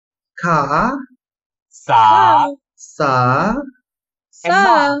Ka, Sa, sa,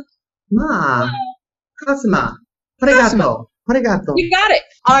 and ma. Cosma. Arigato. Arigato. You got it.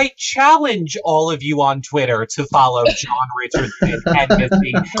 I challenge all of you on Twitter to follow John Richardson and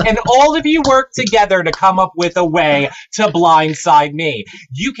Missy, and all of you work together to come up with a way to blindside me.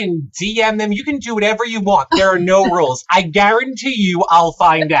 You can DM them, you can do whatever you want. There are no rules. I guarantee you I'll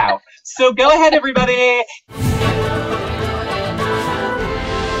find out. So go ahead, everybody.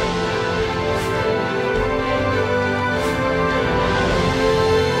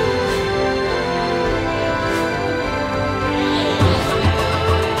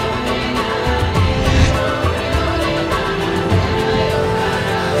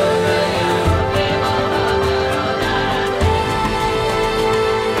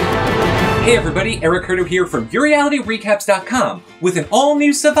 Hey everybody, Eric Herdo here from YourRealityRecaps.com with an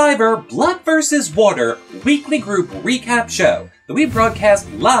all-new Survivor Blood vs. Water weekly group recap show that we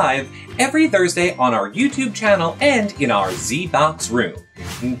broadcast live every Thursday on our YouTube channel and in our Z-Box room.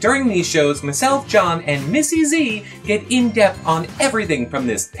 And during these shows, myself, John, and Missy Z get in-depth on everything from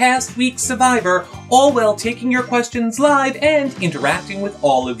this past week's Survivor, all while taking your questions live and interacting with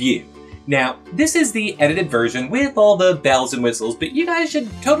all of you. Now, this is the edited version with all the bells and whistles, but you guys should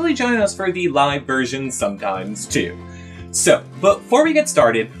totally join us for the live version sometimes too. So, before we get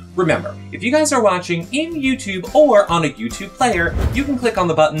started, remember, if you guys are watching in YouTube or on a YouTube player, you can click on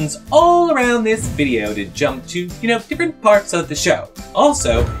the buttons all around this video to jump to, different parts of the show.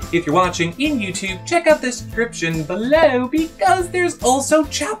 Also, if you're watching in YouTube, check out the description below because there's also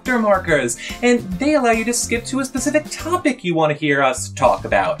chapter markers, and they allow you to skip to a specific topic you want to hear us talk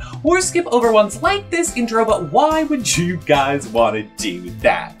about, or skip over ones like this intro, but why would you guys want to do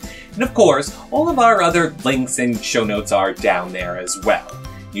that? And of course, all of our other links and show notes are down there as well.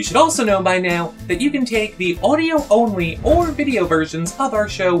 You should also know by now that you can take the audio-only or video versions of our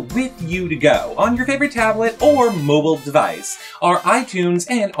show with you to go on your favorite tablet or mobile device. Our iTunes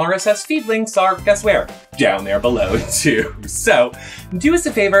and RSS feed links are, guess where? Down there below too. So, do us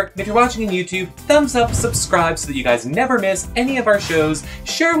a favor, if you're watching on YouTube, thumbs up, subscribe so that you guys never miss any of our shows,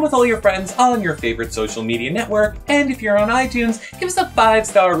 share them with all your friends on your favorite social media network, and if you're on iTunes, give us a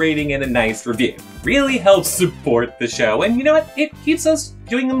 5-star rating and a nice review. Really helps support the show, and you know what? It keeps us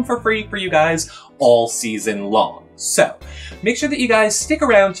doing them for free for you guys all season long. So, make sure that you guys stick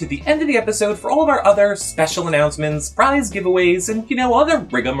around to the end of the episode for all of our other special announcements, prize giveaways, and, other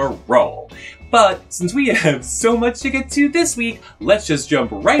rigmarole. But since we have so much to get to this week, let's just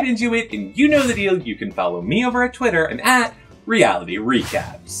jump right into it, and you know the deal. You can follow me over at Twitter and at Reality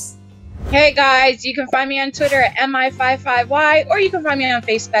Recaps. Hey guys, you can find me on Twitter at MI55Y, or you can find me on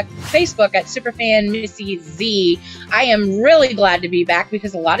Facebook at Superfan Missy Z. I am really glad to be back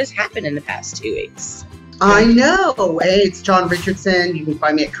because a lot has happened in the past 2 weeks. I know. Hey, it's John Richardson. You can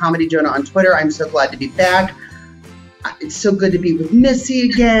find me at Comedy Jonah on Twitter. I'm so glad to be back. It's so good to be with Missy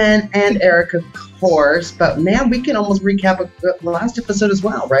again and Eric, of course. But man, we can almost recap the last episode as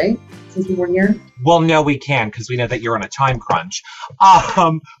well, right? Since we weren't here. Well, no, we can, because we know that you're on a time crunch.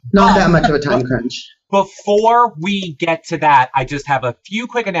 Not that much of a time crunch. Before we get to that, I just have a few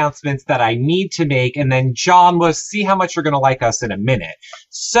quick announcements that I need to make, and then John will see how much you're going to like us in a minute.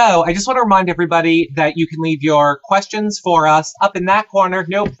 So, I just want to remind everybody that you can leave your questions for us up in that corner.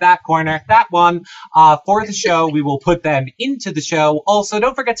 Nope, that corner. That one. For the show, we will put them into the show. Also,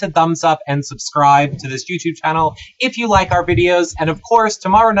 don't forget to thumbs up and subscribe to this YouTube channel if you like our videos. And of course,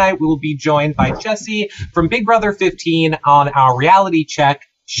 tomorrow night we will be joined by Jesse from Big Brother 15 on our Reality Check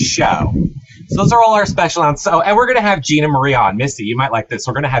show. So those are all our special announcements. So, and we're going to have Gina Marie on. Missy, you might like this.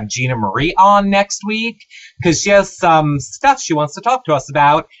 We're going to have Gina Marie on next week because she has some stuff she wants to talk to us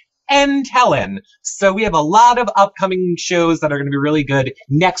about and Helen. So we have a lot of upcoming shows that are going to be really good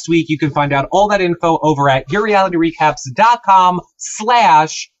next week. You can find out all that info over at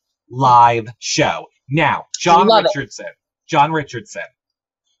YourRealityRecaps.com/live show. Now, John Richardson,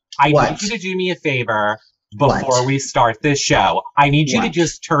 I need you to do me a favor. Before we start this show, I need you to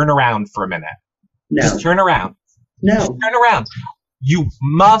just turn around for a minute. No. Just turn around. No. Just turn around. You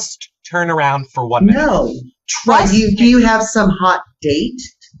must turn around for 1 minute. No. Trust me. Do you have some hot date?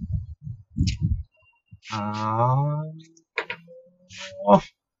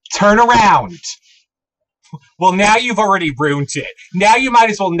 Turn around. Well, now you've already ruined it. Now you might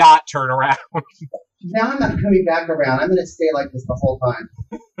as well not turn around. Now I'm not coming back around. I'm going to stay like this the whole time.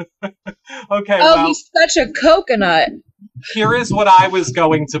 Okay. Oh, he's such a coconut. Here is what I was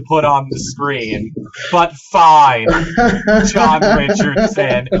going to put on the screen, but fine, John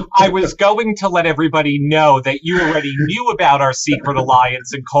Richardson. I was going to let everybody know that you already knew about our secret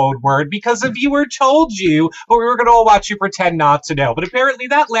alliance and code word because a viewer told you, but we were going to watch you pretend not to know. But apparently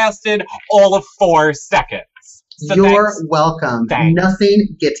that lasted all of 4 seconds. So You're welcome. Thanks.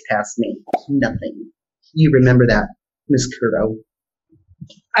 Nothing gets past me. Nothing. You remember that, Miss Curto.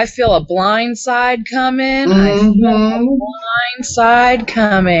 I feel a blind side coming. I feel a blind side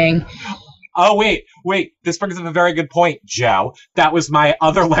coming. Oh, wait. This brings up a very good point, Joe. That was my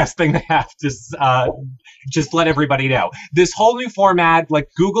other last thing I have to just let everybody know. This whole new format, like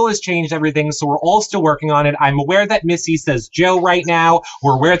Google has changed everything, so we're all still working on it. I'm aware that Missy says Joe right now.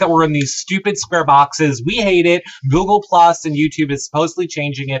 We're aware that we're in these stupid square boxes. We hate it. Google Plus and YouTube is supposedly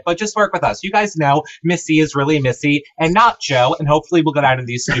changing it, but just work with us. You guys know Missy is really Missy and not Joe, and hopefully we'll get out of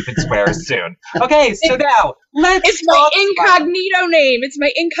these stupid squares soon. Okay, so now It's my incognito name. It's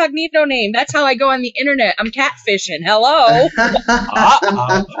my incognito name. That's how I go on the internet. I'm catfishing. Hello.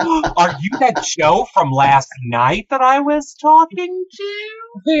 Are you that Joe from last night that I was talking to?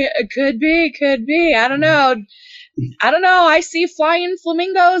 It could be. I don't know. I see flying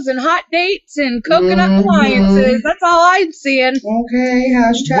flamingos and hot dates and coconut alliances. That's all I'm seeing. Okay,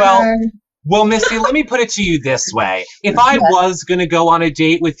 hashtag. Well, Missy, let me put it to you this way. If I was going to go on a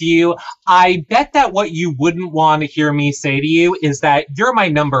date with you, I bet that what you wouldn't want to hear me say to you is that you're my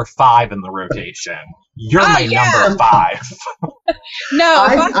number 5 in the rotation. You're my number 5. No,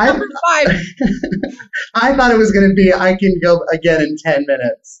 I'm number 5. I thought it was going to be I can go again in 10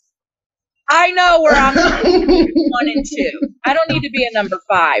 minutes. I know where I'm 1 and 2. I don't need to be a number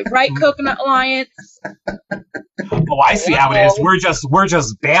 5, right? Coconut Alliance. Oh, I see how it is. We're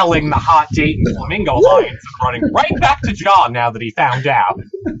just bailing the hot date and flamingo alliance and running right back to John now that he found out.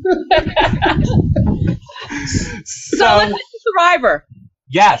 So let's hit Survivor.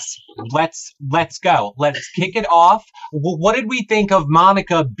 Yes, let's go. Let's kick it off. What did we think of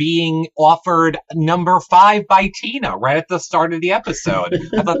Monica being offered number 5 by Tina right at the start of the episode?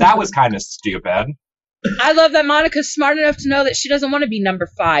 I thought that was kind of stupid. I love that Monica's smart enough to know that she doesn't want to be number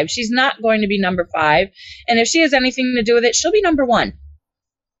 5. She's not going to be number 5. And if she has anything to do with it, she'll be number 1.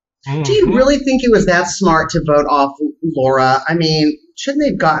 Mm-hmm. Do you really think it was that smart to vote off Laura? I mean, shouldn't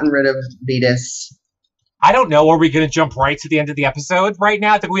they have gotten rid of Vetus? I don't know. Are we going to jump right to the end of the episode right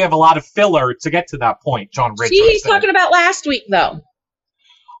now? I think we have a lot of filler to get to that point, John Richardson. He's talking about last week, though.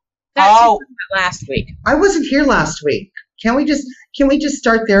 That's what he's talking about last week. I wasn't here last week. Can we just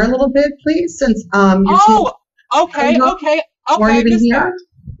start there a little bit, please? Since okay. Weren't even here?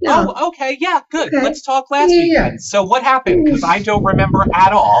 Yeah. Oh, okay, yeah, good. Okay. Let's talk last week then. So what happened? Because I don't remember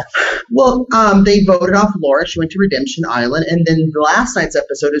at all. Well, they voted off Laura. She went to Redemption Island. And then last night's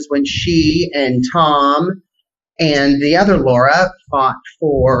episode is when she and Tom and the other Laura fought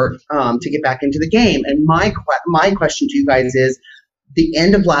for to get back into the game. And my question to you guys is, the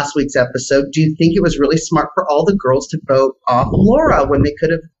end of last week's episode, do you think it was really smart for all the girls to vote off Laura when they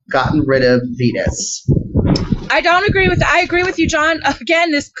could have gotten rid of Vetus? I don't agree with that. I agree with you, John.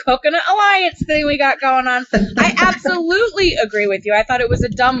 Again, this Coconut Alliance thing we got going on. I absolutely agree with you. I thought it was a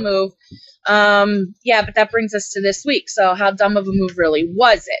dumb move. Yeah, but that brings us to this week. So how dumb of a move really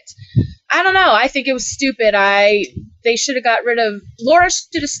was it? I don't know. I think it was stupid. They should have got rid of Laura.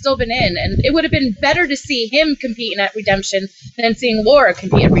 Should have still been in, and it would have been better to see him competing at Redemption than seeing Laura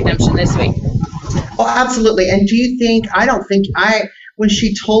compete at Redemption this week. Oh, absolutely. And do you think? When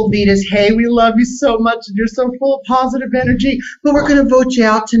she told Vetus, "Hey, we love you so much, and you're so full of positive energy, but we're going to vote you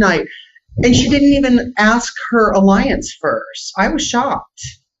out tonight," and she didn't even ask her alliance first. I was shocked.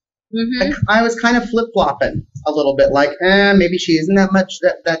 Mm-hmm. I was kind of flip-flopping a little bit, like, maybe she isn't that much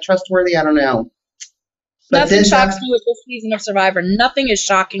that trustworthy. I don't know. But nothing shocks me with this season of Survivor. Nothing is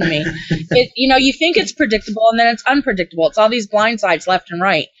shocking me. You think it's predictable, and then it's unpredictable. It's all these blind sides left and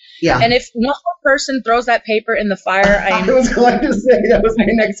right. Yeah. And if one more person throws that paper in the fire, I was going to say that was my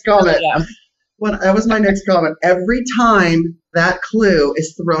next comment. Yeah. That was my next comment. Every time that clue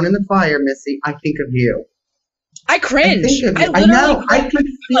is thrown in the fire, Missy, I think of you. I cringe. I know. I can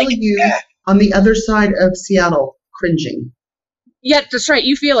feel you on the other side of Seattle cringing. Yeah, that's right.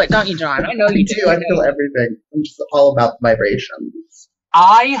 You feel it, don't you, John? I know you do. I feel everything. I'm just all about vibrations.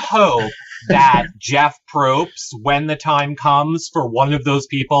 I hope that Jeff Probst, when the time comes for one of those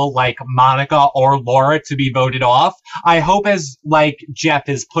people like Monica or Laura to be voted off, I hope as Jeff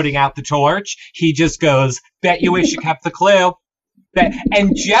is putting out the torch, he just goes, "Bet you wish you kept the clue."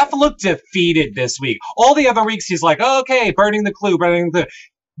 And Jeff looked defeated this week. All the other weeks he's like, "Okay, burning the clue."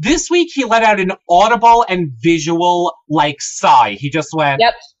 This week he let out an audible and visual sigh. He just went,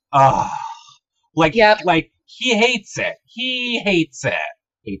 "Yep." Like He hates it. He hates it.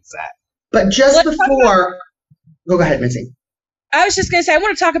 Hates it. But just before, go ahead, Missy. I was just gonna say I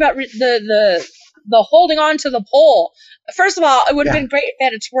want to talk about the holding on to the pole. First of all, it would have been great if they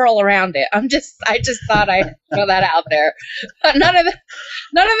had a twirl around it. I just thought I'd throw that out there. But none of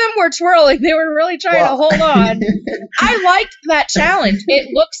them were twirling. They were really trying to hold on. I liked that challenge. It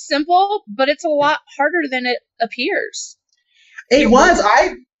looks simple, but it's a lot harder than it appears. It was.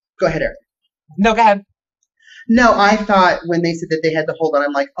 Go ahead, Eric. No, go ahead. No, I thought when they said that they had to hold on,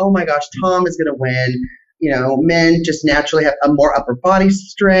 I'm like, oh my gosh, Tom is going to win. You know, men just naturally have a more upper body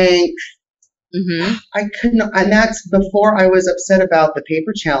strength. Mm-hmm. I couldn't, and that's before I was upset about the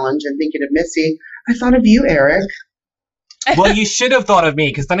paper challenge and thinking of Missy. I thought of you, Eric. Well, you should have thought of me,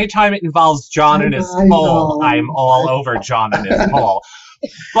 because anytime it involves John and his poll, I'm all over John and his poll.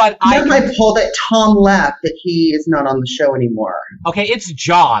 But not my poll that Tom left, that he is not on the show anymore. Okay, it's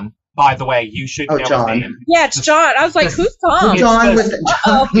John, by the way. You should know John. his name. Yeah, it's John. I was like, who's Tom? John with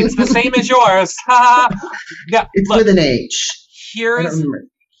John. It's the same as yours. Yeah, it's look, with an H.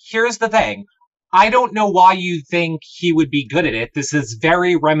 Here's the thing. I don't know why you think he would be good at it. This is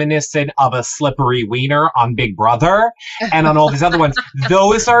very reminiscent of a slippery wiener on Big Brother and on all these other ones.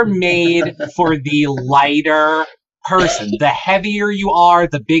 Those are made for the lighter person. The heavier you are,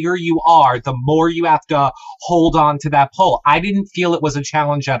 the bigger you are, the more you have to hold on to that pole. I didn't feel it was a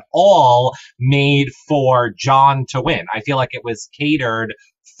challenge at all made for John to win. I feel like it was catered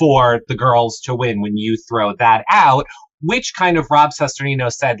for the girls to win when you throw that out. Which kind of Rob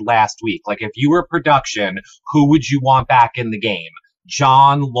Cesternino said last week, like, if you were production, who would you want back in the game?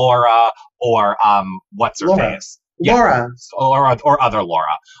 John, Laura, or what's her face? Laura. Yeah, or other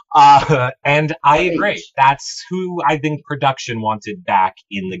Laura. And I agree. That's who I think production wanted back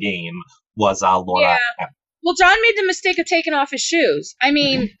in the game was Laura. Yeah. Well, John made the mistake of taking off his shoes. I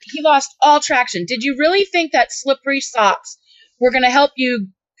mean, he lost all traction. Did you really think that slippery socks were going to help you?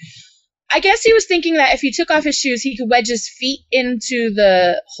 I guess he was thinking that if he took off his shoes, he could wedge his feet into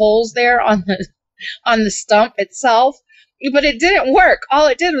the holes there on the stump itself. But it didn't work. All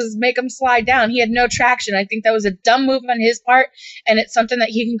it did was make him slide down. He had no traction. I think that was a dumb move on his part, and it's something that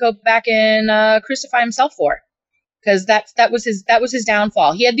he can go back and crucify himself for. Because that was his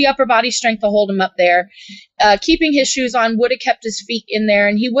downfall. He had the upper body strength to hold him up there. Keeping his shoes on would have kept his feet in there,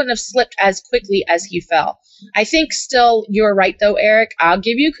 and he wouldn't have slipped as quickly as he fell. I think still you're right, though, Eric. I'll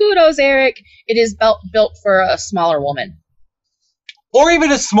give you kudos, Eric. It is built for a smaller woman. Or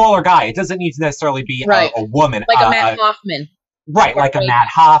even a smaller guy. It doesn't need to necessarily be a woman. Like a Matt Hoffman. Right, like a Matt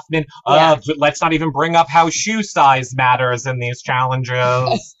Hoffman. Let's not even bring up how shoe size matters in these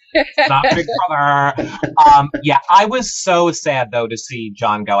challenges. It's not Big Brother. I was so sad, though, to see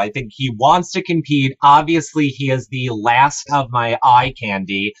John go. I think he wants to compete. Obviously, he is the last of my eye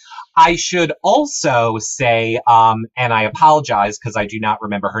candy. I should also say, and I apologize because I do not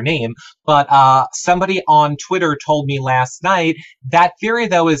remember her name, but somebody on Twitter told me last night that theory,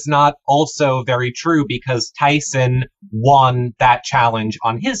 though, is not also very true because Tyson won that challenge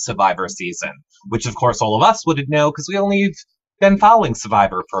on his Survivor season, which, of course, all of us wouldn't know because we only been following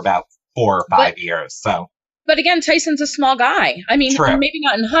Survivor for about 4 or 5 years. So, but again, Tyson's a small guy. I mean, maybe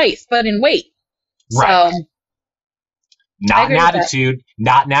not in height, but in weight. Right. So, not in attitude.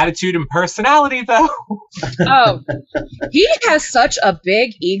 Not in attitude and personality, though. Oh, he has such a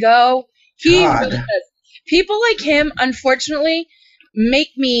big ego. He really does. People like him, unfortunately, make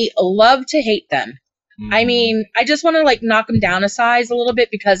me love to hate them. I mean, I just want to knock him down a size a little bit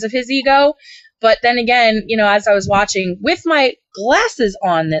because of his ego. But then again, as I was watching with my glasses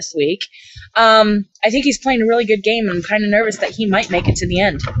on this week, I think he's playing a really good game, and I'm kind of nervous that he might make it to the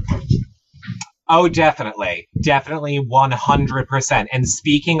end. Oh, definitely. Definitely 100%. And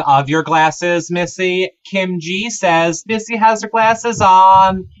speaking of your glasses, Missy, Kim G says Missy has her glasses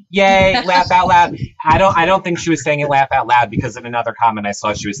on. Yay, laugh out loud. I don't think she was saying it laugh out loud because in another comment I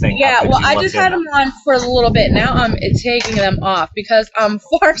saw she was saying I just had them on for a little bit. Now I'm taking them off because I'm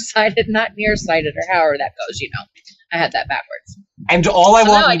farsighted, not nearsighted, or however that goes, I had that backwards. And all I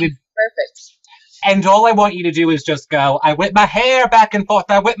want you to perfect. And all I want you to do is just go, I whip my hair back and forth,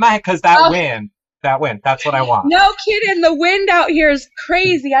 I whip my hair, because that win. That's what I want. No kidding, the wind out here is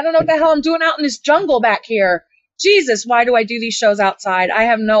crazy. I don't know what the hell I'm doing out in this jungle back here. Jesus, why do I do these shows outside? I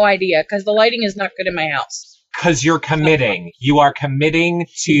have no idea, because the lighting is not good in my house. Because you're committing. You are committing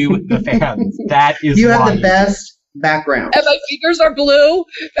to the fans. That is You have the best background. And my fingers are blue,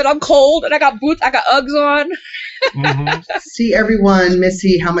 and I'm cold, and I got boots, I got Uggs on. Mm-hmm. See, everyone,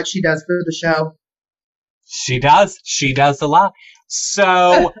 Missy, how much she does for the show. She does. She does a lot.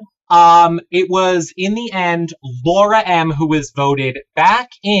 So... it was, in the end, Laura M. who was voted back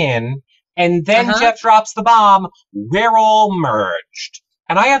in And then Jeff drops the bomb, we're all merged.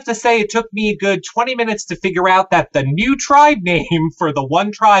 And I have to say, it took me a good 20 minutes to figure out that the new tribe name for the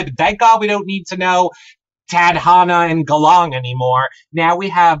one tribe, thank God we don't need to know Tadhana and Galang anymore. Now we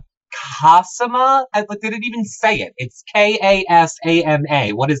have Kasama. They didn't even say it. It's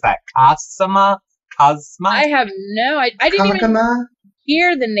Kasama. What is that? Kasama? Cosma? I have I didn't even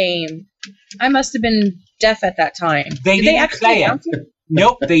hear the name. I must have been deaf at that time. Did they actually say it?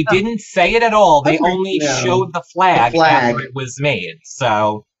 Nope, they didn't say it at all. They only showed the flag after it was made.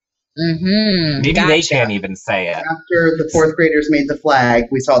 So maybe they can't even say it. After the fourth graders made the flag,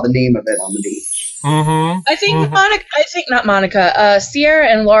 we saw the name of it on the beach. I think Sierra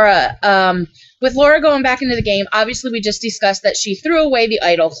and Laura, with Laura going back into the game, obviously we just discussed that she threw away the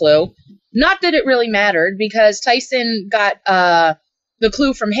idol clue. Not that it really mattered, because Tyson got the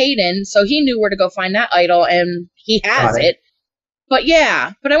clue from Hayden, so he knew where to go find that idol, and he has it. But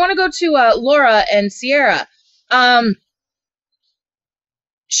I want to go to Laura and Sierra.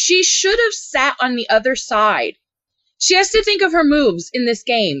 She should have sat on the other side. She has to think of her moves in this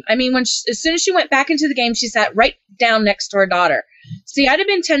game. I mean, as soon as she went back into the game, she sat right down next to her daughter. See, I'd have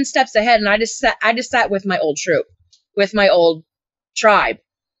been 10 steps ahead, and I just sat with my old troop, with my old tribe.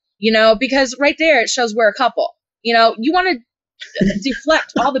 Because right there it shows we're a couple. You want to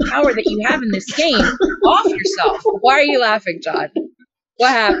deflect all the power that you have in this game off yourself. Why are you laughing, John?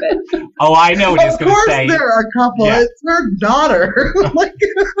 What happened? Oh, I know what he's going to say. Of course they're a couple. Yeah. It's her daughter.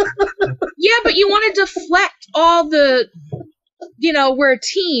 Yeah, but you want to deflect all the, we're a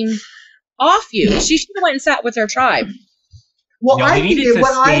team off you. She should have went and sat with her tribe. Well, what I think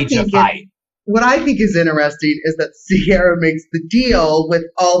is interesting is that Sierra makes the deal with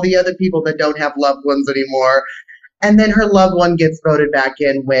all the other people that don't have loved ones anymore. And then her loved one gets voted back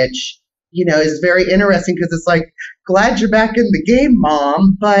in, which, is very interesting because it's like, glad you're back in the game,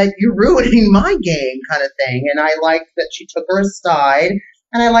 Mom, but you're ruining my game kind of thing. And I like that she took her aside,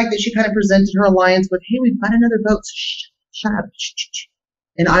 and I like that she kind of presented her alliance with, hey, we've got another vote. Shut up.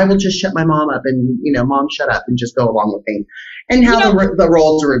 And I will just shut my mom up and, Mom, shut up and just go along with me. And how the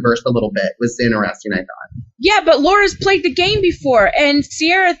roles are reversed a little bit was interesting, I thought. Yeah, but Laura's played the game before, and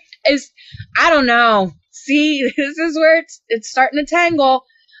Sierra is, I don't know. See, this is where it's starting to tangle.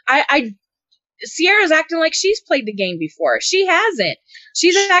 Sierra's acting like she's played the game before. She hasn't.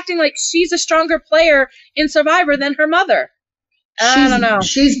 She's acting like she's a stronger player in Survivor than her mother. I don't know.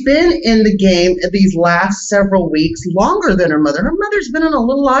 She's been in the game these last several weeks longer than her mother. Her mother's been on a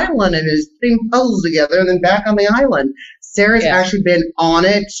little island and is putting puzzles together and then back on the island. Sarah's actually been on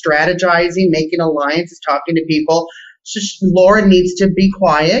it, strategizing, making alliances, talking to people. So Laura needs to be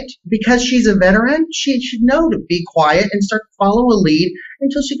quiet because she's a veteran. She should know to be quiet and start to follow a lead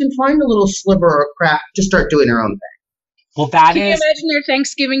until she can find a little sliver of crap to start doing her own thing. Well, Can you imagine your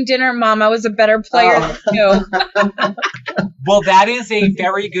Thanksgiving dinner? Mom, I was a better player than you. Well, that is a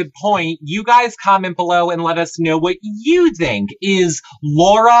very good point. You guys comment below and let us know what you think. Is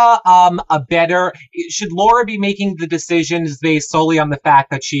Laura should Laura be making the decisions based solely on the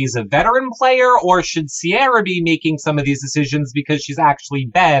fact that she's a veteran player, or should Sierra be making some of these decisions because she's actually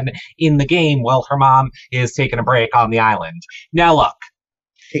been in the game while her mom is taking a break on the island? Now, look.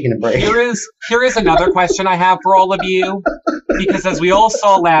 Taking a break. Here is another question I have for all of you, because as we all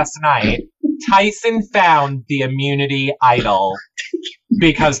saw last night, Tyson found the immunity idol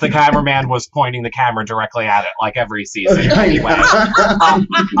because the cameraman was pointing the camera directly at it, like every season anyway.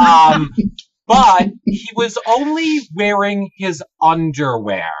 But he was only wearing his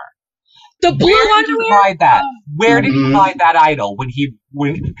underwear. The blue underwear? Where did he hide that idol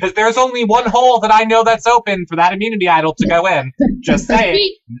because there's only one hole that I know that's open for that immunity idol to go in. Just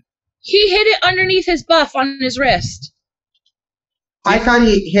saying. He hid it underneath his buff on his wrist. I thought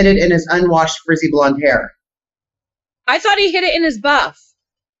he hid it in his unwashed frizzy blonde hair. I thought he hid it in his buff.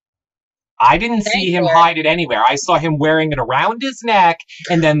 I didn't see him hide it anywhere. I saw him wearing it around his neck,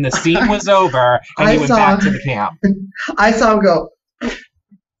 and then the scene was over, and he went back to the camp. I saw him go...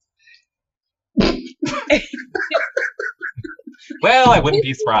 Well, I wouldn't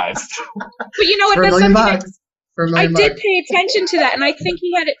be surprised. But you know what? For $1 million I did pay attention to that, and I think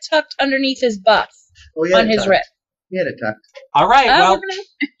he had it tucked underneath his buff on his wrist. He had it tucked. All right, well,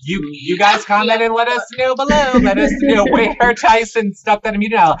 you guys comment and let us know below. Let us know where Tyson stuck that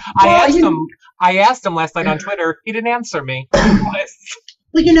immunity. I asked him last night on Twitter. He didn't answer me. Well,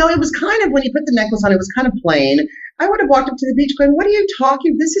 it was kind of, when he put the necklace on, it was kind of plain. I would have walked up to the beach going, what are you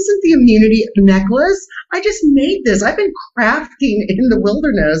talking? This isn't the immunity necklace. I just made this. I've been crafting in the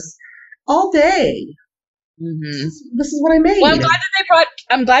wilderness all day. Mm-hmm. This is what I made. Well, I'm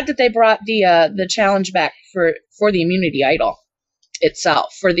glad that they brought the challenge back for the immunity idol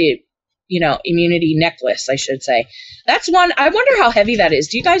itself, for the immunity necklace, I should say. That's one. I wonder how heavy that is.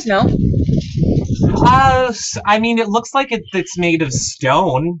 Do you guys know? I mean, it looks like it's made of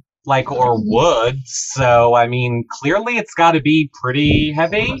stone, or wood. So, I mean, clearly it's got to be pretty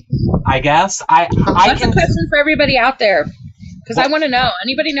heavy, I guess. That's a question for everybody out there, because I want to know.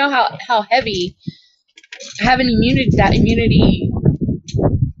 Anybody know how heavy having immunity?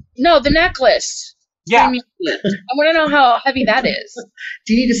 No, the necklace. Yeah. I want to know how heavy that is.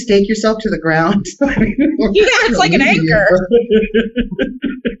 Do you need to stake yourself to the ground? Yeah, it's like an anchor.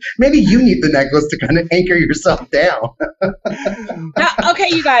 Maybe you need the necklace to kind of anchor yourself down. Okay,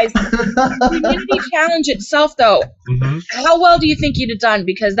 you guys. The immunity challenge itself, though, how well do you think you'd have done?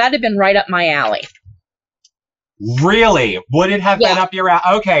 Because that'd have been right up my alley. Really? Would it have been up your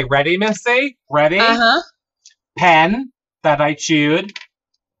alley? Okay, ready, Missy? Ready? Uh-huh. Pen that I chewed.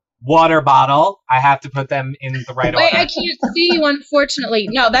 Water bottle. I have to put them in the right order. Wait, I can't see you, unfortunately.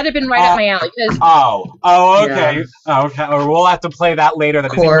 No, that'd have been right up my alley. Okay. Yeah. Okay. Or we'll have to play that later.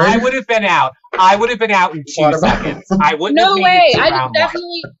 I would have been out. I would have been out in 2 seconds. I wouldn't have made it to round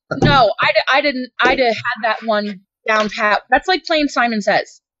definitely. No, I didn't. I'd have had that one down pat. That's like playing Simon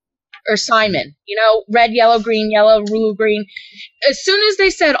Says. Or Simon, red, yellow, green, blue, green. As soon as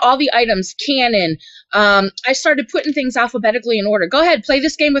they said all the items, cannon, I started putting things alphabetically in order. Go ahead, play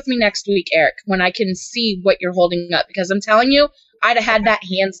this game with me next week, Eric, when I can see what you're holding up. Because I'm telling you, I'd have had that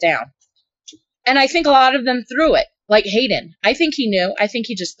hands down. And I think a lot of them threw it. Like Hayden. I think he knew. I think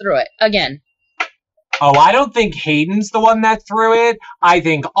he just threw it. Again. Oh, I don't think Hayden's the one that threw it. I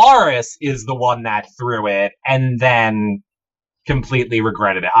think Aris is the one that threw it. And then completely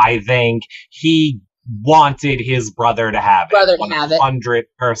regretted it. I think he wanted his brother to have it.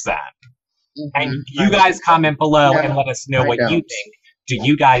 100%. And you guys comment below and let us know what you think. Do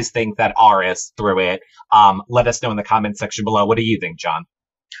you guys think that Aris threw it? Let us know in the comment section below. What do you think, John?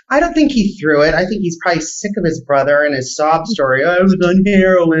 I don't think he threw it. I think he's probably sick of his brother and his sob story. I was on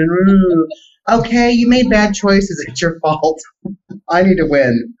heroin. Okay, you made bad choices. It's your fault. I need to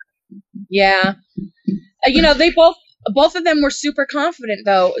win. Yeah. They both of them were super confident,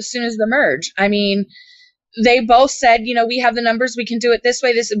 though, as soon as the merge. I mean, they both said, we have the numbers. We can do it this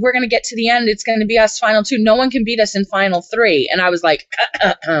way. We're going to get to the end. It's going to be us final 2. No one can beat us in final 3. And I was like,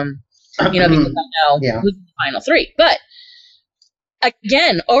 because I know who's the final 3. But,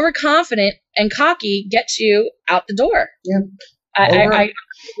 again, overconfident and cocky gets you out the door. Yeah. I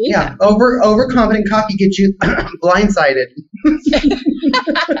believe that. Overconfident cocky gets you blindsided.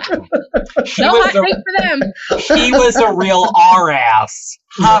 No hot take for them. He was a real R-ass.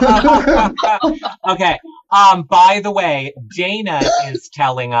 Okay. By the way, Dana is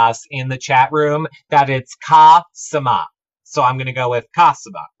telling us in the chat room that it's Kasama. So I'm going to go with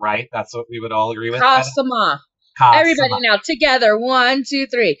Kasama, right? That's what we would all agree with. Kasama. Everybody now together. 1, 2,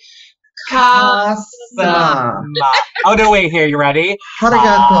 3. Kasama. Oh, no, wait, here. You ready?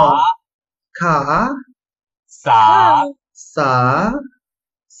 Arigato. Ka. Sa. Sa.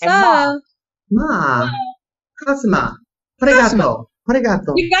 Sa. Ma. Kasama. Arigato.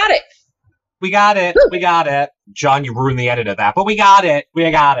 Arigato. We got it. We got it. We got it. John, you ruined the edit of that, but we got it.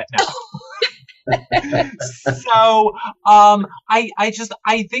 We got it now. So, I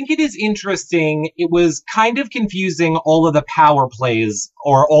think it is interesting. It was kind of confusing, all of the power plays,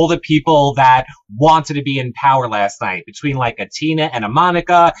 or all the people that wanted to be in power last night, between like a Tina and a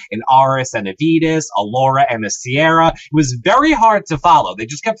Monica, an Aris and a Vetus, a Laura and a Sierra. It was very hard to follow. They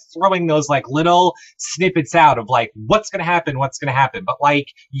just kept throwing those like little snippets out of like, what's going to happen? But like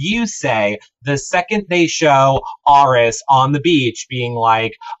you say, the second they show Aris on the beach being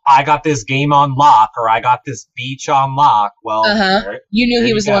like, I got this game on lock, or I got this beach on lock, well, you knew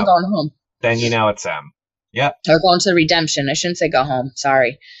he was the one going home. Then you know it's him. Yep. Or going to redemption. I shouldn't say go home.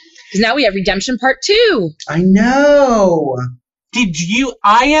 Sorry. Because now we have redemption part 2. I know. Did you?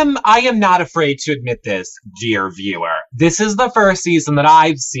 I am not afraid to admit this, dear viewer. This is the first season that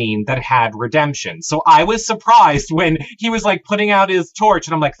I've seen that had redemption. So I was surprised when he was like putting out his torch,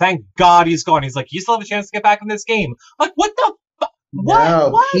 and I'm like, thank God he's gone. He's like, you still have a chance to get back in this game. Like, what the?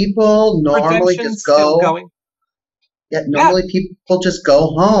 What? People normally just go. Yeah, normally people just go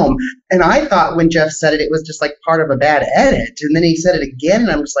home. And I thought when Jeff said it was just like part of a bad edit. And then he said it again, and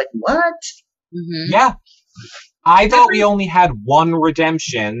I'm just like, what? Mm-hmm. Yeah. I thought we only had one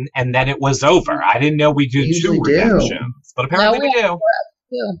redemption, and then it was over. I didn't know we do 2 redemptions. But apparently we do.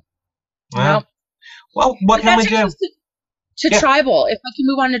 Well, what can we do? To Tribal. If I can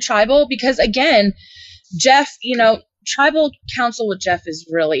move on to Tribal. Because, again, Jeff, Tribal council with Jeff is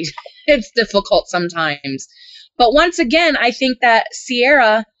really, it's difficult sometimes. But once again, I think that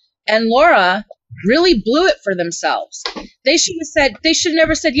Sierra and Laura really blew it for themselves. They should have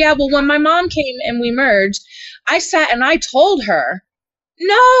never said, yeah, well, when my mom came and we merged, I sat and I told her,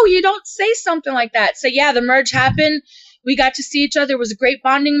 no, you don't say something like that. So yeah, the merge happened. We got to see each other. It was a great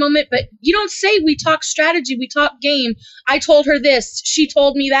bonding moment, but you don't say we talk strategy, we talk game. I told her this. She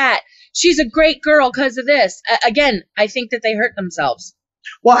told me that. She's a great girl because of this. Again, I think that they hurt themselves.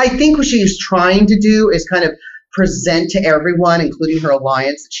 Well, I think what she's trying to do is kind of present to everyone, including her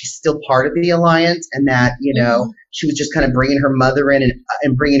alliance, that she's still part of the alliance and that, she was just kind of bringing her mother in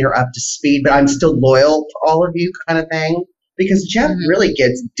and bringing her up to speed, but I'm still loyal to all of you kind of thing. Because Jeff really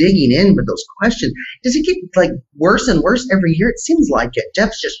gets digging in with those questions. Does it get worse and worse every year? It seems like it.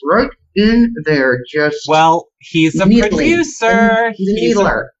 Jeff's just right in there, just. Well, he's a producer. He's a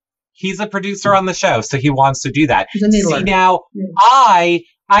needler. He's a producer on the show, so he wants to do that. He's a needler. See, now, I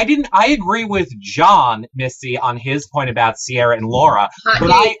agree with John, Missy, on his point about Sierra and Laura.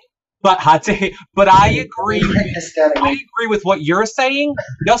 But I agree. I agree with what you're saying,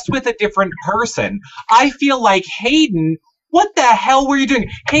 just with a different person. I feel like Hayden. What the hell were you doing?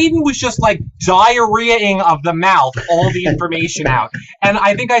 Hayden was just diarrheaing of the mouth all the information out. And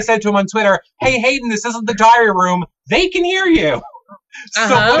I think I said to him on Twitter, hey, Hayden, this isn't the diary room. They can hear you. So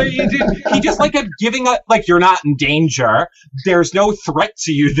what are you doing? He just kept giving up, you're not in danger. There's no threat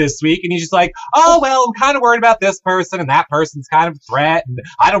to you this week. And he's just oh, well, I'm kind of worried about this person and that person's kind of a threat. And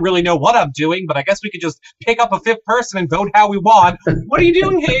I don't really know what I'm doing, but I guess we could just pick up a fifth person and vote how we want. What are you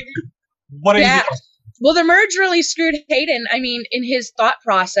doing, Hayden? What are you doing? Well, the merge really screwed Hayden, in his thought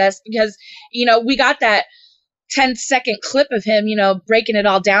process, because, we got that 10-second clip of him, breaking it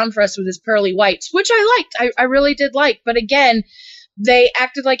all down for us with his pearly whites, which I liked. I really did like. But again, they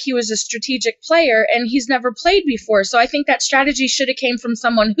acted like he was a strategic player, and he's never played before. So I think that strategy should have came from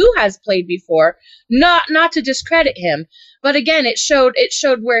someone who has played before, not to discredit him. But again, it showed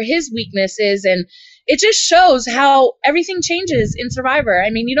where his weakness is, and it just shows how everything changes in Survivor.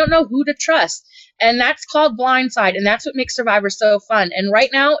 You don't know who to trust. And that's called Blindside, and that's what makes Survivor so fun. And right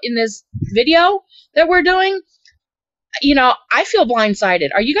now, in this video that we're doing, I feel blindsided.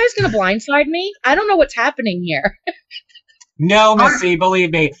 Are you guys going to blindside me? I don't know what's happening here. No, Missy,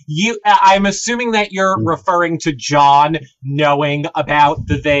 believe me. I'm assuming that you're referring to John knowing about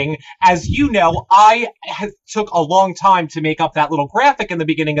the thing. As you know, I took a long time to make up that little graphic in the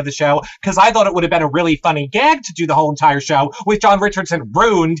beginning of the show because I thought it would have been a really funny gag to do the whole entire show, which John Richardson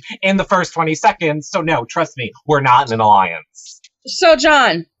ruined in the first 20 seconds. So no, trust me, we're not in an alliance. So,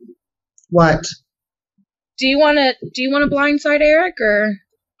 John. What? Do you want to blindside Eric or?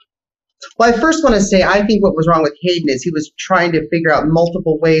 Well, I first want to say I think what was wrong with Hayden is he was trying to figure out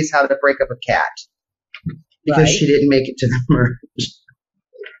multiple ways how to break up a cat because she didn't make it to the merge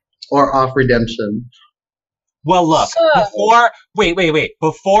or off redemption. Well, look,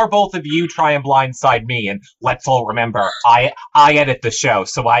 before both of you try and blindside me, and let's all remember, I edit the show,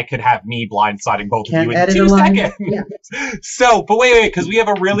 so I could have me blindsiding both of you in 2 seconds. Yeah. So, but wait, because we have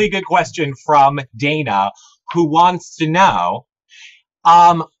a really good question from Dana, who wants to know,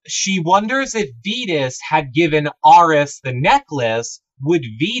 she wonders if Vetus had given Aris the necklace, would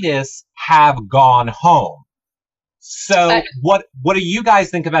Vetus have gone home? So what do you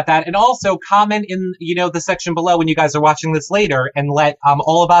guys think about that? And also comment in, the section below when you guys are watching this later and let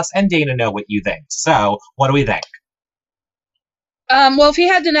all of us and Dana know what you think. So what do we think? Well, if he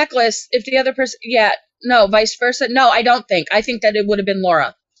had the necklace, if the other person, no, vice versa. No, I don't think. I think that it would have been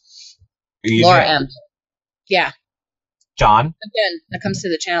Laura. Laura M. Yeah. John? Again, that comes to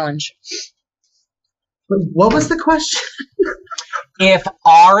the challenge. What was the question? If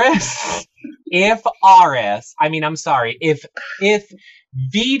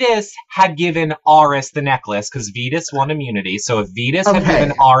Vetus had given Aris the necklace, because Vetus won immunity, so if Vetus had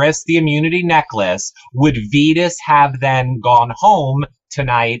given Aris the immunity necklace, would Vetus have then gone home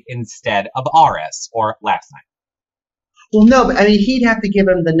tonight instead of Aris, or last night? Well, no, but he'd have to give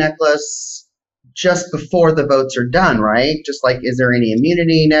him the necklace just before the votes are done, right? Just is there any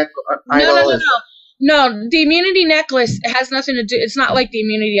immunity idol? No, the immunity necklace has nothing to do. It's not like the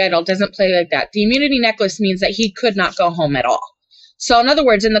immunity idol doesn't play like that. The immunity necklace means that he could not go home at all. So in other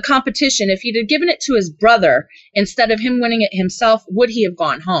words, in the competition, if he'd have given it to his brother instead of him winning it himself, would he have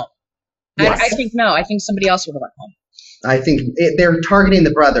gone home? Yes. I think no. I think somebody else would have went home. I think they're targeting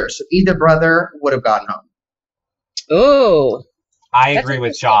the brother, so either brother would have gone home. Oh. I agree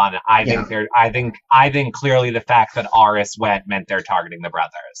with John. I think clearly the fact that Aris went meant they're targeting the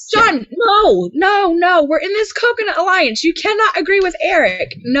brothers. John, no. We're in this coconut alliance. You cannot agree with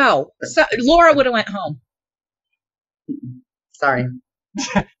Eric. No. So, Laura would have went home. Sorry.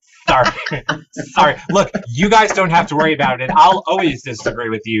 Sorry. Look, you guys don't have to worry about it. I'll always disagree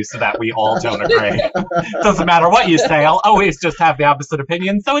with you so that we all don't agree. Doesn't matter what you say. I'll always just have the opposite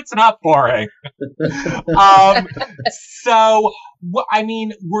opinion, so it's not boring. So, I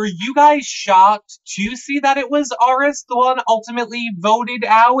mean, were you guys shocked to see that it was Aris, the one ultimately voted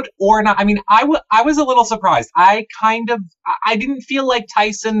out, or not? I mean, I was a little surprised. I didn't feel like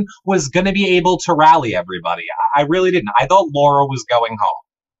Tyson was going to be able to rally everybody. I really didn't. I thought Laura was going home.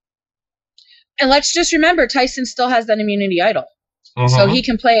 And let's just remember, Tyson still has that immunity idol. Mm-hmm. So he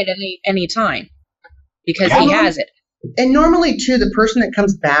can play it any time because he has it. And normally, too, the person that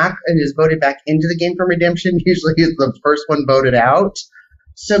comes back and is voted back into the game from Redemption usually is the first one voted out.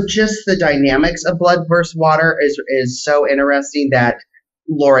 So just the dynamics of Blood vs. Water is so interesting that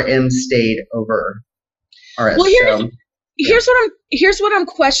Laura M stayed over RS. Well, here's what I'm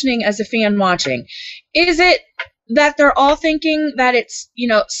questioning as a fan watching. Is it that they're all thinking that it's,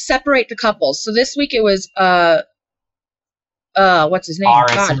 separate the couples? So this week it was what's his name?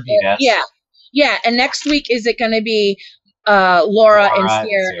 RS and Venus. Yeah, and next week is it going to be Laura and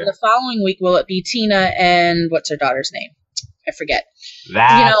Sierra? The following week will it be Tina and what's her daughter's name? I forget.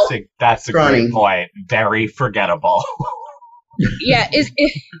 That's a great point. Very forgettable. Yeah, is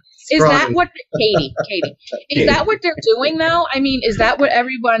that what Katie? Is that what they're doing now? I mean, is that what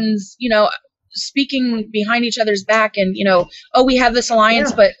everyone's speaking behind each other's back and we have this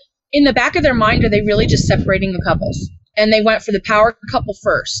alliance, but in the back of their mind, are they really just separating the couples? And they went for the power couple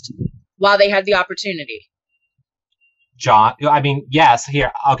first while they had the opportunity. John, I mean, yes,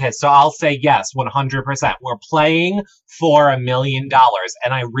 here. Okay, so I'll say yes, 100%. We're playing for $1 million.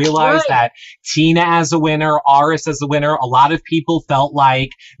 And I realize that Tina as a winner, Aris as a winner, a lot of people felt like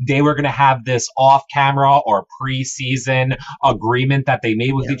they were going to have this off-camera or pre-season agreement that they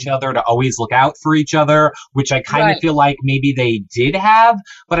made with each other to always look out for each other, which I kind of feel like maybe they did have.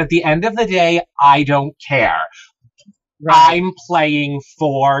 But at the end of the day, I don't care. Right. I'm playing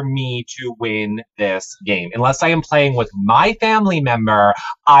for me to win this game. Unless I am playing with my family member,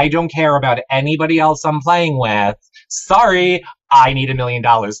 I don't care about anybody else I'm playing with. Sorry, I need $1 million.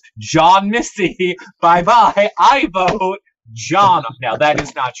 John, Missy, bye-bye. I vote John. No, that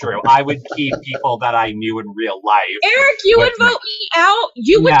is not true. I would keep people that I knew in real life. Eric, you would vote me out?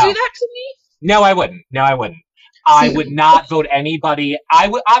 You would do that to me? No, I wouldn't. I would not vote anybody.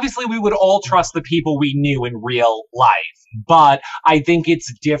 Obviously, we would all trust the people we knew in real life. But I think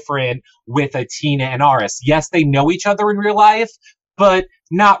it's different with a Tina and Aris. Yes, they know each other in real life, but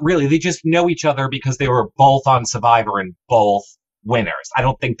not really. They just know each other because they were both on Survivor and both winners. I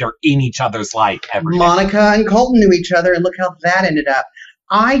don't think they're in each other's life every day. Monica and Colton knew each other, and look how that ended up.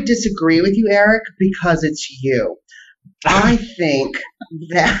 I disagree with you, Eric, because it's you. I think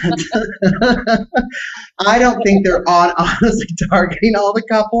that I don't think they're honestly targeting all the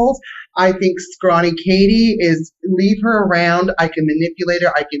couples. I think Scrawny Katie leave her around. I can manipulate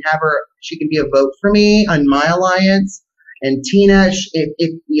her. I can have her. She can be a vote for me on my alliance. And Tina,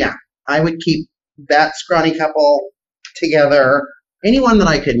 I would keep that Scrawny couple together. Anyone that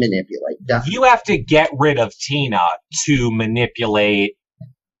I could manipulate, definitely. You have to get rid of Tina to manipulate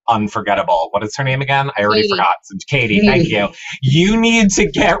Unforgettable. What is her name again? I already forgot. Katie, thank you. You need to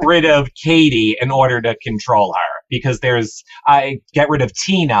get rid of Katie in order to control her, because get rid of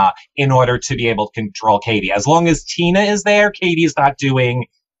Tina in order to be able to control Katie. As long as Tina is there, Katie's not doing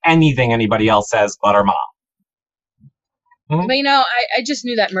anything anybody else says but her mom. Mm-hmm. But I just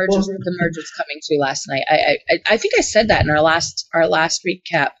knew that the merge was coming too last night. I think I said that in our last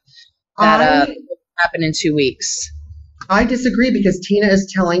recap that happened in 2 weeks. I disagree because Tina is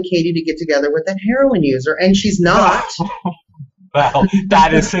telling Katie to get together with that heroin user, and she's not. Well,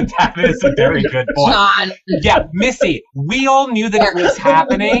 that is a very good point. John. Yeah, Missy, we all knew that it was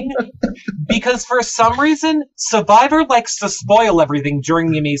happening because for some reason, Survivor likes to spoil everything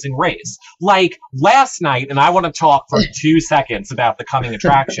during The Amazing Race. Like last night, and I want to talk for 2 seconds about the coming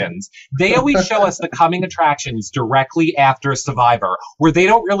attractions. They always show us the coming attractions directly after Survivor, where they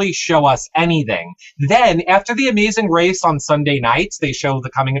don't really show us anything. Then, after The Amazing Race on Sunday nights, they show the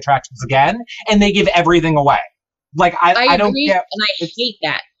coming attractions again, and they give everything away. Like, I don't get... And I hate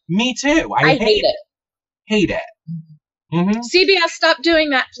that. Me too. I hate it. Hate it. Mm-hmm. CBS, stop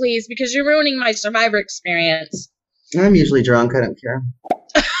doing that, please, because you're ruining my Survivor experience. I'm usually drunk. I don't care.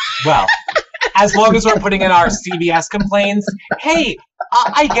 Well, as long as we're putting in our CBS complaints, hey,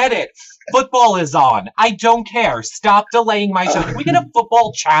 I get it. Football is on. I don't care. Stop delaying my show. Can we get a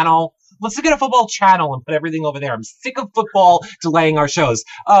football channel? Let's get a football channel and put everything over there. I'm sick of football delaying our shows.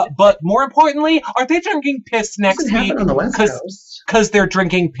 But more importantly, are they drinking piss next week? On the West Coast. Because they're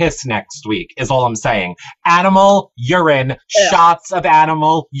drinking piss next week, is all I'm saying. Animal urine, shots of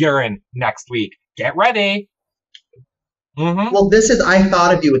animal urine next week. Get ready. Mm-hmm. Well, I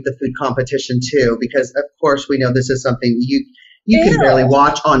thought of you with the food competition too, because of course we know this is something you can barely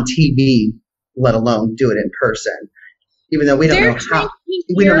watch on TV, let alone do it in person. Even though we don't know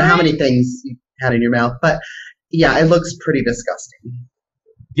how many things you had in your mouth, but yeah, it looks pretty disgusting.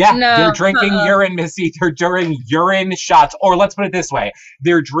 Yeah, they're drinking urine, Missy. They're doing urine shots, or let's put it this way: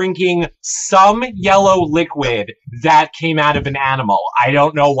 they're drinking some yellow liquid that came out of an animal. I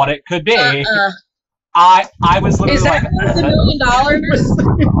don't know what it could be. I was literally Is that worth $1 million?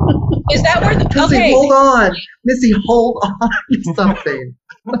 Is that worth? Missy, hold on, Missy, hold on to something.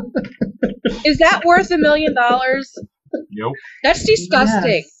 Is that worth $1 million? Nope. That's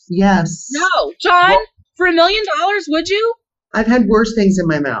disgusting. Yes. No, John, for $1 million, would you? I've had worse things in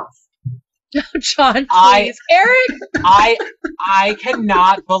my mouth. John, please. Eric? I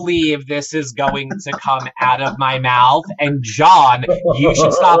cannot believe this is going to come out of my mouth. And John, you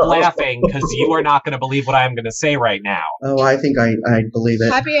should stop laughing because you are not going to believe what I'm going to say right now. Oh, I think I believe it.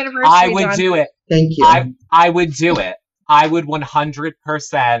 Happy anniversary, I would John. do it. Thank you. I would do it. I would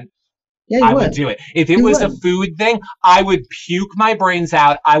 100%. Yeah, I would do it. If it was a food thing, I would puke my brains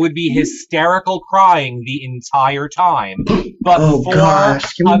out. I would be hysterical crying the entire time. But the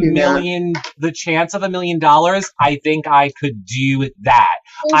chance of $1 million, I think I could do that.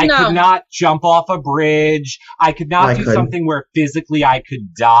 I could not jump off a bridge. I could not do something where physically I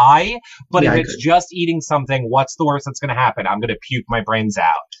could die. But if it's just eating something, what's the worst that's going to happen? I'm going to puke my brains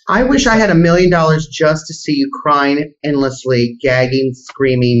out. I wish I had $1 million just to see you crying endlessly, gagging,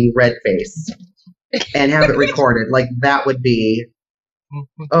 screaming, red face. And have it recorded. Like, that would be...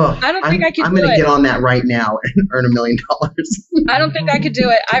 Oh, I don't think I could do it. I'm going to get on that right now and earn $1 million. I don't think I could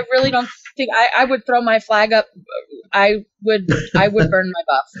do it. I really don't think... I would throw my flag up. I would burn my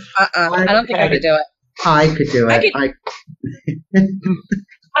buff. I don't think I could do it. I could do it.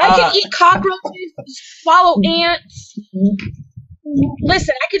 I could eat cockroaches, swallow ants.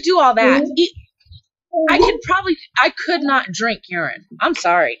 Listen, I could do all that. I could not drink urine. I'm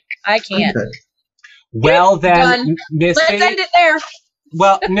sorry. I can't. Well then, Missy. Let's end it there.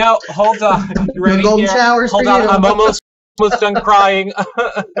 Well, no, hold on. You ready golden here? Showers hold on, I'm almost done crying.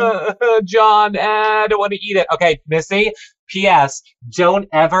 John, I don't want to eat it. Okay, Missy, P.S. Don't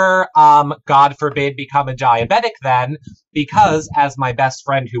ever, God forbid, become a diabetic then, because as my best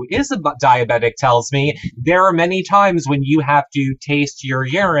friend who is a diabetic tells me, there are many times when you have to taste your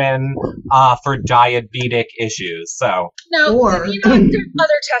urine for diabetic issues. So no, there's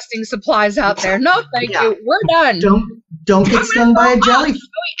other testing supplies out there. No, thank you. We're done. Don't get stung by a jellyfish.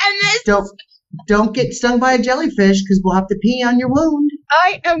 Don't get stung by a jellyfish because we'll have to pee on your wound.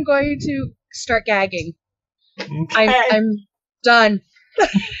 I am going to start gagging. Okay. I'm done.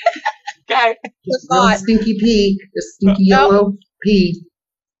 Okay. Just real stinky pee. Just stinky yellow pee.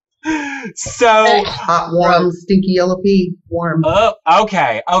 So hot, warm, stinky yellow pee. Warm.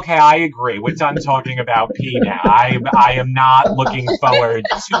 Okay, I agree. We're done talking about pee now. I am not looking forward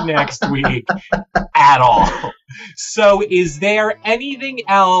to next week at all. So is there anything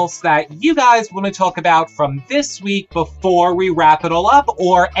else that you guys want to talk about from this week before we wrap it all up?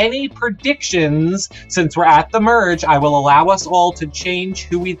 Or any predictions? Since we're at the merge, I will allow us all to change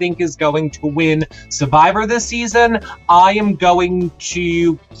who we think is going to win Survivor this season. I am going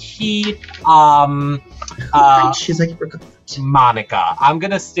to keep she's like Monica. I'm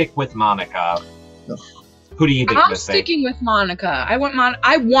gonna stick with Monica. Who do you think? I'm sticking with Monica. I want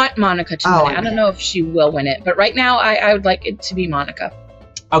Monica to win it. I don't know if she will win it, but right now I would like it to be Monica.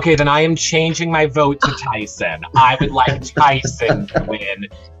 Okay, then I am changing my vote to Tyson. I would like Tyson to win.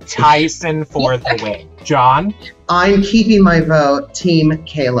 Tyson for the win. John? I'm keeping my vote. Team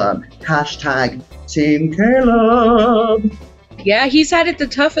Caleb. Hashtag Team Caleb. Yeah, he's had it the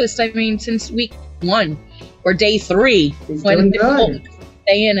toughest. I mean, since week 1 or day 3, when people don't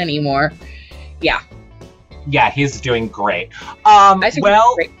stay in anymore. Yeah. Yeah, he's doing great.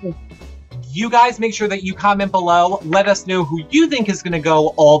 You guys make sure that you comment below. Let us know who you think is going to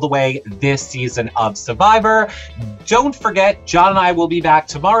go all the way this season of Survivor. Don't forget, John and I will be back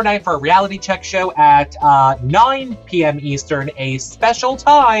tomorrow night for a reality check show at 9 p.m. Eastern, a special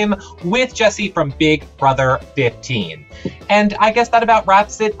time with Jesse from Big Brother 15. And I guess that about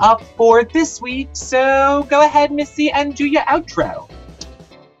wraps it up for this week. So go ahead, Missy, and do your outro.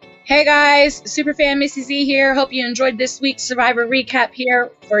 Hey guys, Superfan Missy Z here. Hope you enjoyed this week's Survivor recap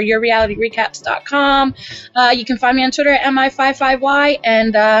here for yourrealityrecaps.com. You can find me on Twitter at mi55y,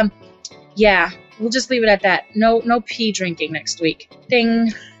 and Yeah, we'll just leave it at that. No pee drinking next week.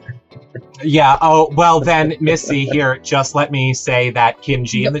 Ding. Yeah, oh, well then, Missy, here, just let me say that Kim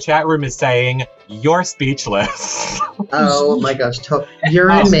G in the chat room is saying, you're speechless. Oh my gosh,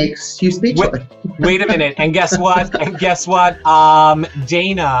 urine makes you speechless. Wait a minute, and guess what?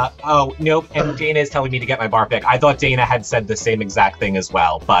 Dana, oh, nope, and Dana is telling me to get my bar pick. I thought Dana had said the same exact thing as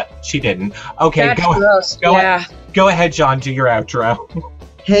well, but she didn't. Okay, That's gross. Go ahead, John, do your outro.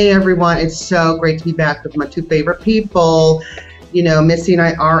 Hey everyone, it's so great to be back with my two favorite people. You know, Missy and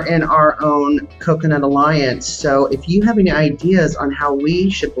I are in our own Coconut Alliance, so if you have any ideas on how we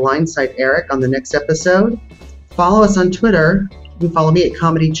should blindside Eric on the next episode, follow us on Twitter. You can follow me at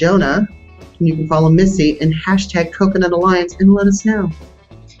Comedy Jonah, and you can follow Missy and hashtag Coconut Alliance and let us know.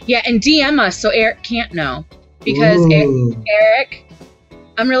 Yeah, and DM us so Eric can't know. Because Eric,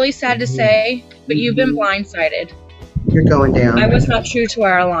 I'm really sad to say, but you've been blindsided. You're going down. I was not true to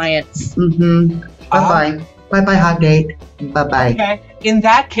our alliance. Bye-bye. Bye-bye, hot date. Bye-bye. Okay. In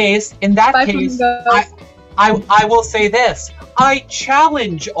that case, I will say this. I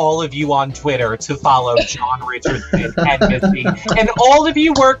challenge all of you on Twitter to follow John Richardson and Missy, and all of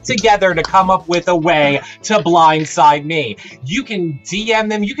you work together to come up with a way to blindside me. You can DM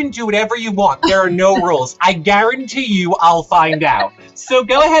them, you can do whatever you want. There are no rules. I guarantee you I'll find out. So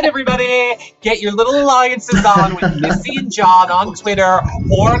go ahead, everybody. Get your little alliances on with Missy and John on Twitter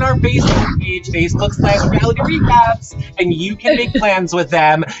or on our Facebook page, Facebook.com/Reality Recaps, and you can make plans with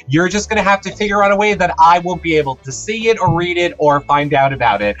them. You're just going to have to figure out a way that I won't be able to see it or read it or find out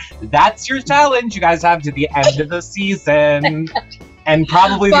about it. That's your challenge you guys have to the end of the season. And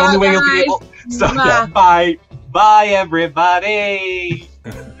probably the only way you'll be able... So, yeah, bye. Bye, everybody.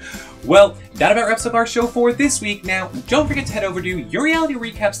 Well, that about wraps up our show for this week. Now, don't forget to head over to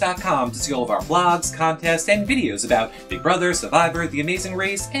yourrealityrecaps.com to see all of our blogs, contests, and videos about Big Brother, Survivor, The Amazing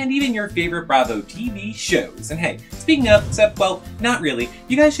Race, and even your favorite Bravo TV shows. And hey, speaking of, except, well, not really,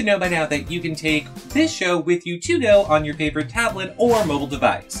 you guys should know by now that you can take this show with you to go on your favorite tablet or mobile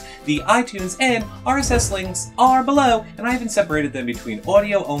device. The iTunes and RSS links are below, and I even separated them between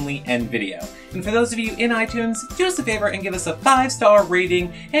audio only and video. And for those of you in iTunes, do us a favor and give us a 5-star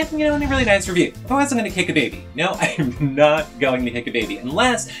rating and, you know, a really nice review. Otherwise, I'm going to kick a baby. No, I am not going to kick a baby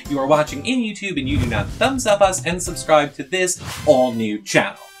unless you are watching in YouTube and you do not thumbs up us and subscribe to this all-new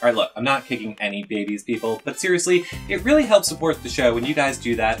channel. Alright, look, I'm not kicking any babies, people, but seriously, it really helps support the show when you guys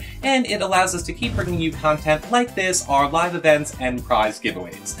do that, and it allows us to keep bringing you content like this, our live events, and prize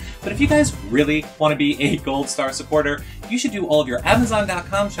giveaways. But if you guys really want to be a Gold Star supporter, you should do all of your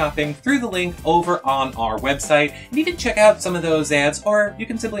Amazon.com shopping through the link over on our website, and even check out some of those ads, or you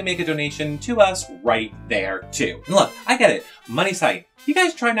can simply make a donation to us right there, too. And look, I get it, money's tight. You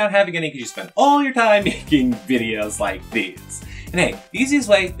guys try not having any because you spend all your time making videos like these. And hey, the easiest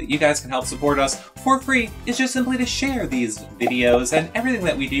way that you guys can help support us for free is just simply to share these videos and everything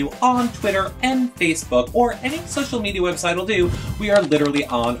that we do on Twitter and Facebook or any social media website will do. We are literally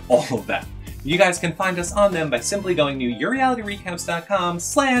on all of them. You guys can find us on them by simply going to yourrealityrecaps.com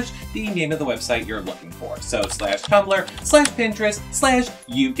 / the name of the website you're looking for. So /Tumblr, /Pinterest,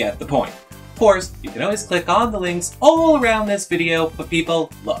 you get the point. Of course, you can always click on the links all around this video, but people,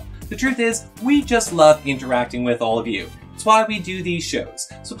 look, the truth is, we just love interacting with all of you. It's why we do these shows.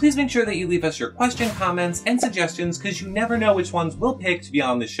 So please make sure that you leave us your question, comments, and suggestions because you never know which ones we'll pick to be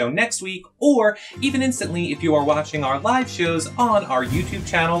on the show next week, or even instantly if you are watching our live shows on our YouTube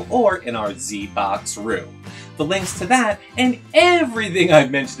channel or in our Z-Box room. The links to that and everything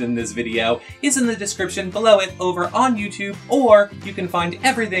I've mentioned in this video is in the description below it over on YouTube, or you can find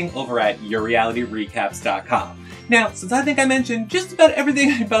everything over at yourrealityrecaps.com. Now, since I think I mentioned just about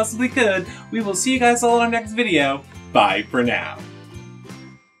everything I possibly could, we will see you guys all in our next video. Bye for now.